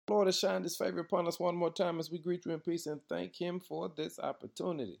Lord has shined his favor upon us one more time as we greet you in peace and thank him for this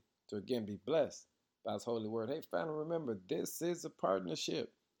opportunity to again be blessed by his holy word. Hey, family, remember, this is a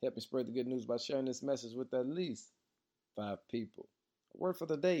partnership. Help me spread the good news by sharing this message with at least 5 people. The word for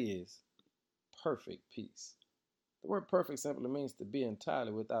the day is perfect peace. The word perfect simply means to be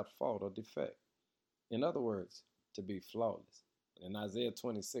entirely without fault or defect. In other words, to be flawless. In Isaiah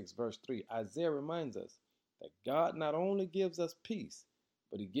 26, verse 3, Isaiah reminds us that God not only gives us peace,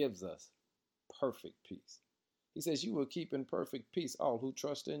 but he gives us perfect peace. He says, you will keep in perfect peace all who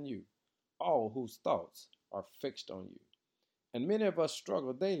trust in you, all whose thoughts are fixed on you. And many of us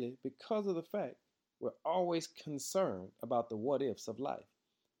struggle daily because of the fact we're always concerned about the what ifs of life.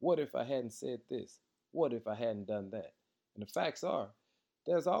 What if I hadn't said this? What if I hadn't done that? And the facts are,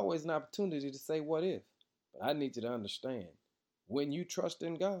 there's always an opportunity to say what if. But I need you to understand, when you trust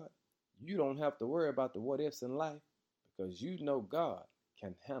in God, you don't have to worry about the what ifs in life because you know God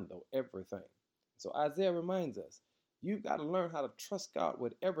can handle everything. So Isaiah reminds us, you've got to learn how to trust God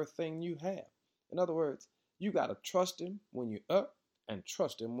with everything you have. In other words, you got to trust him when you're up and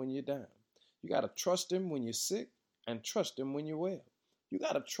trust him when you're down. You got to trust him when you're sick and trust him when you're well. You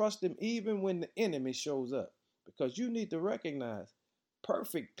got to trust him even when the enemy shows up because you need to recognize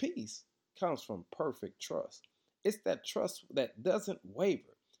perfect peace comes from perfect trust. It's that trust that doesn't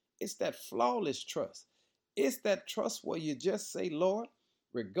waver. It's that flawless trust. It's that trust where you just say, Lord,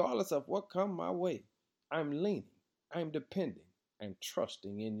 regardless of what comes my way, I'm leaning, I'm depending, and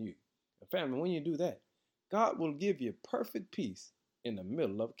trusting in you. And family, when you do that, God will give you perfect peace in the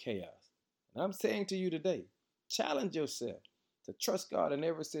middle of chaos. And I'm saying to you today, challenge yourself to trust God in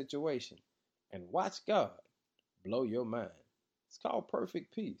every situation and watch God blow your mind. It's called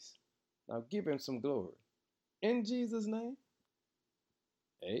perfect peace. Now give him some glory. In Jesus' name,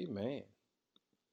 amen.